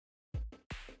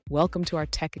Welcome to our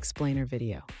Tech Explainer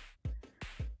video.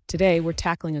 Today, we're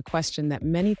tackling a question that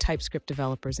many TypeScript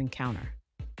developers encounter.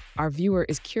 Our viewer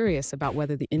is curious about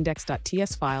whether the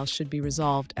index.ts file should be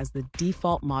resolved as the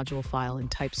default module file in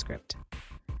TypeScript.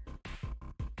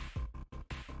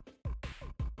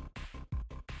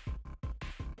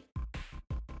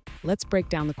 Let's break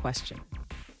down the question.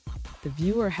 The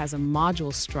viewer has a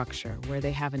module structure where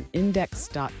they have an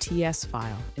index.ts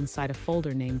file inside a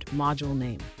folder named module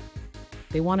name.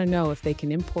 They want to know if they can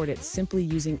import it simply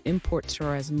using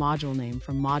import_as as module name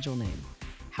from module name.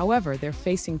 However, they're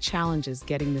facing challenges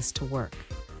getting this to work.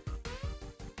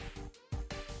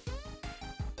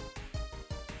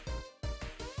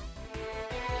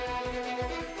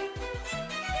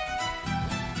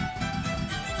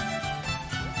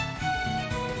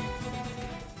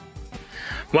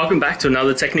 Welcome back to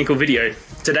another technical video.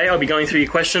 Today I'll be going through your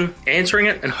question, answering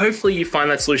it, and hopefully you find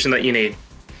that solution that you need.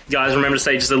 Guys, remember to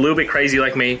stay just a little bit crazy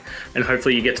like me, and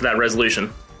hopefully you get to that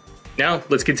resolution. Now,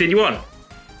 let's continue on.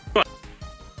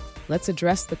 Let's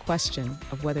address the question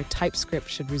of whether TypeScript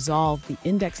should resolve the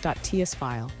index.ts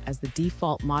file as the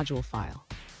default module file.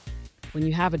 When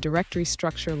you have a directory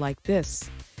structure like this,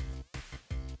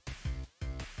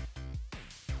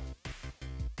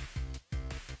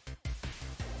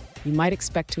 you might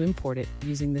expect to import it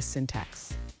using this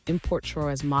syntax, import_as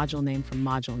as module name from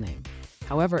module name.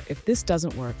 However, if this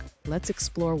doesn't work, let's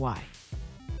explore why.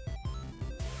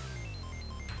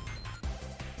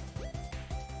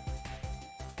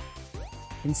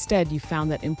 Instead, you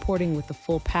found that importing with the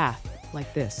full path,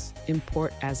 like this,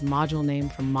 import as module name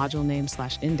from module name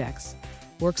 /index,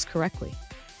 works correctly.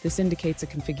 This indicates a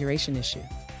configuration issue.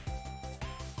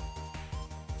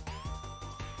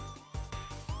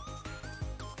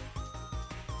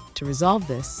 To resolve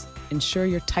this, ensure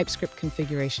your TypeScript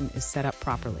configuration is set up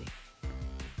properly.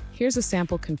 Here's a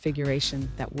sample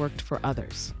configuration that worked for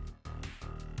others.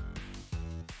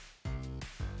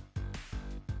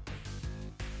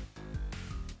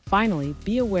 Finally,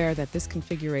 be aware that this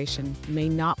configuration may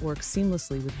not work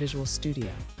seamlessly with Visual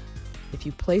Studio. If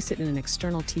you place it in an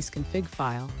external tsconfig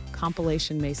file,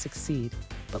 compilation may succeed,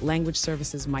 but language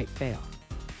services might fail.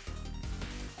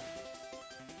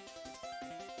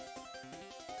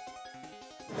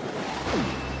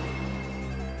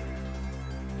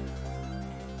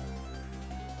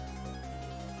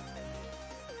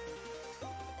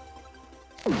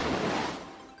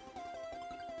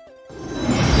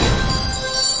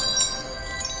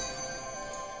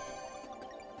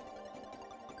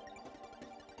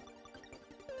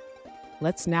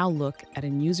 Let's now look at a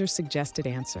user-suggested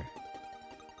answer.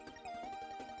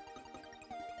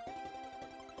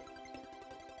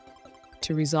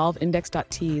 To resolve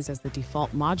index.ts as the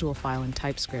default module file in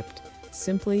TypeScript,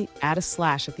 simply add a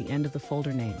slash at the end of the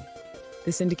folder name.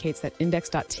 This indicates that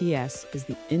index.ts is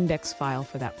the index file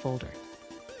for that folder.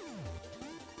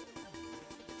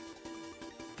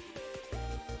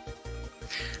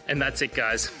 And that's it,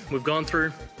 guys. We've gone through,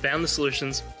 found the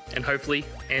solutions, and hopefully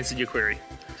answered your query.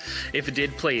 If it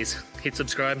did, please hit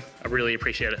subscribe. I really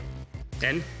appreciate it.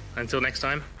 And until next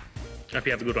time, I hope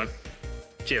you have a good one.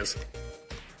 Cheers.